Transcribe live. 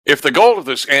If the goal of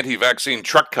this anti vaccine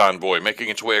truck convoy making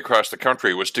its way across the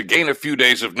country was to gain a few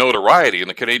days of notoriety in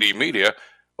the Canadian media,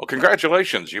 well,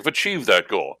 congratulations, you've achieved that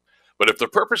goal. But if the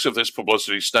purpose of this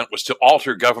publicity stunt was to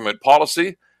alter government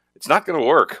policy, it's not going to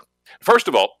work. First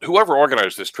of all, whoever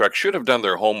organized this trek should have done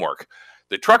their homework.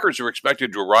 The truckers are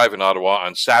expected to arrive in Ottawa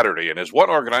on Saturday, and as one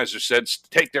organizer said,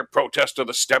 take their protest to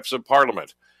the steps of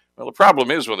Parliament. Well, the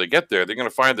problem is when they get there, they're going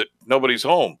to find that nobody's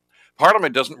home.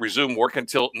 Parliament doesn't resume work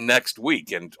until next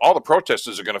week, and all the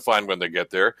protesters are going to find when they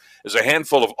get there is a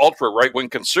handful of ultra right wing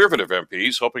conservative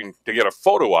MPs hoping to get a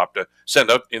photo op to send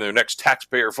out in their next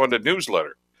taxpayer funded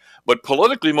newsletter. But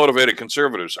politically motivated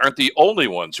conservatives aren't the only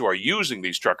ones who are using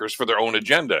these truckers for their own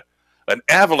agenda. An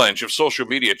avalanche of social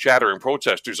media chatter and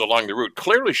protesters along the route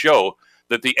clearly show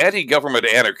that the anti government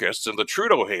anarchists and the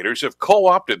Trudeau haters have co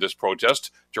opted this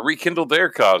protest to rekindle their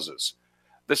causes.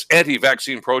 This anti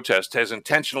vaccine protest has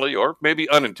intentionally, or maybe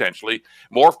unintentionally,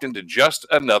 morphed into just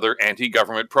another anti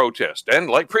government protest. And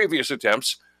like previous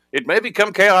attempts, it may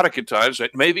become chaotic at times,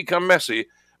 it may become messy,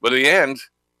 but in the end,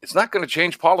 it's not going to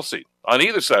change policy on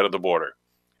either side of the border.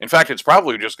 In fact, it's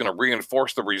probably just going to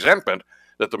reinforce the resentment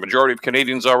that the majority of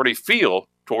Canadians already feel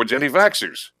towards anti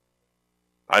vaxxers.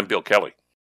 I'm Bill Kelly.